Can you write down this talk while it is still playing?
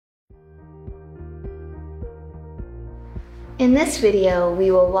In this video,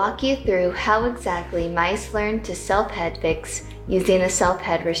 we will walk you through how exactly mice learn to self-head fix using a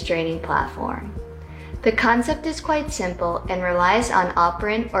self-head restraining platform. The concept is quite simple and relies on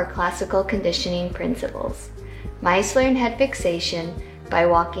operant or classical conditioning principles. Mice learn head fixation by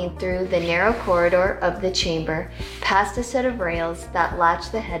walking through the narrow corridor of the chamber past a set of rails that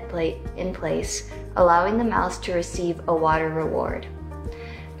latch the head plate in place, allowing the mouse to receive a water reward.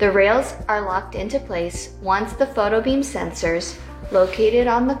 The rails are locked into place once the photobeam sensors located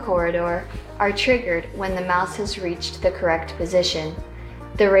on the corridor are triggered when the mouse has reached the correct position.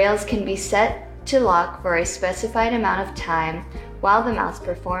 The rails can be set to lock for a specified amount of time while the mouse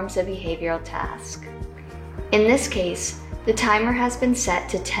performs a behavioral task. In this case, the timer has been set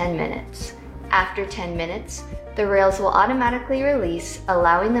to 10 minutes. After 10 minutes, the rails will automatically release,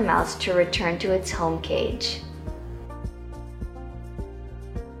 allowing the mouse to return to its home cage.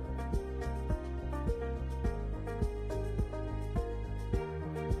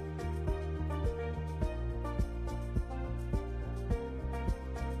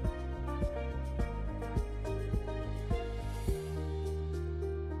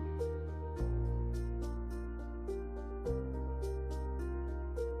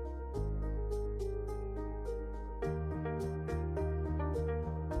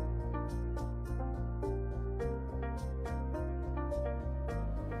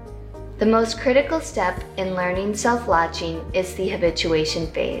 The most critical step in learning self-latching is the habituation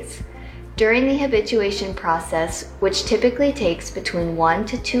phase. During the habituation process, which typically takes between 1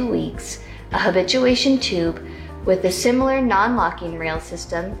 to 2 weeks, a habituation tube with a similar non-locking rail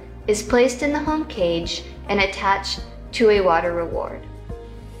system is placed in the home cage and attached to a water reward.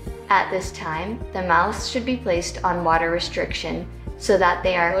 At this time, the mouse should be placed on water restriction so that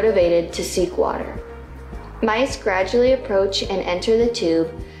they are motivated to seek water. Mice gradually approach and enter the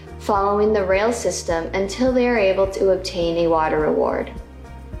tube, following the rail system until they are able to obtain a water reward.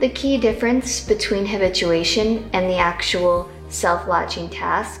 The key difference between habituation and the actual self-latching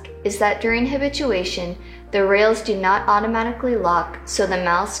task is that during habituation, the rails do not automatically lock so the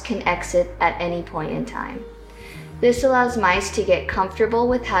mouse can exit at any point in time. This allows mice to get comfortable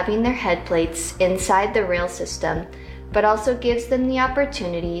with having their head plates inside the rail system, but also gives them the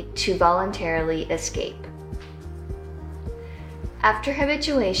opportunity to voluntarily escape. After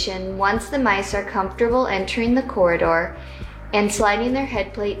habituation, once the mice are comfortable entering the corridor and sliding their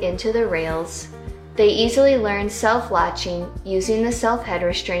head plate into the rails, they easily learn self-latching using the self-head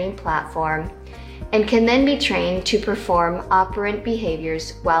restraining platform and can then be trained to perform operant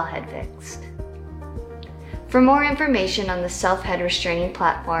behaviors while head fixed. For more information on the self-head restraining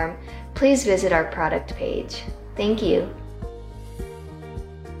platform, please visit our product page. Thank you.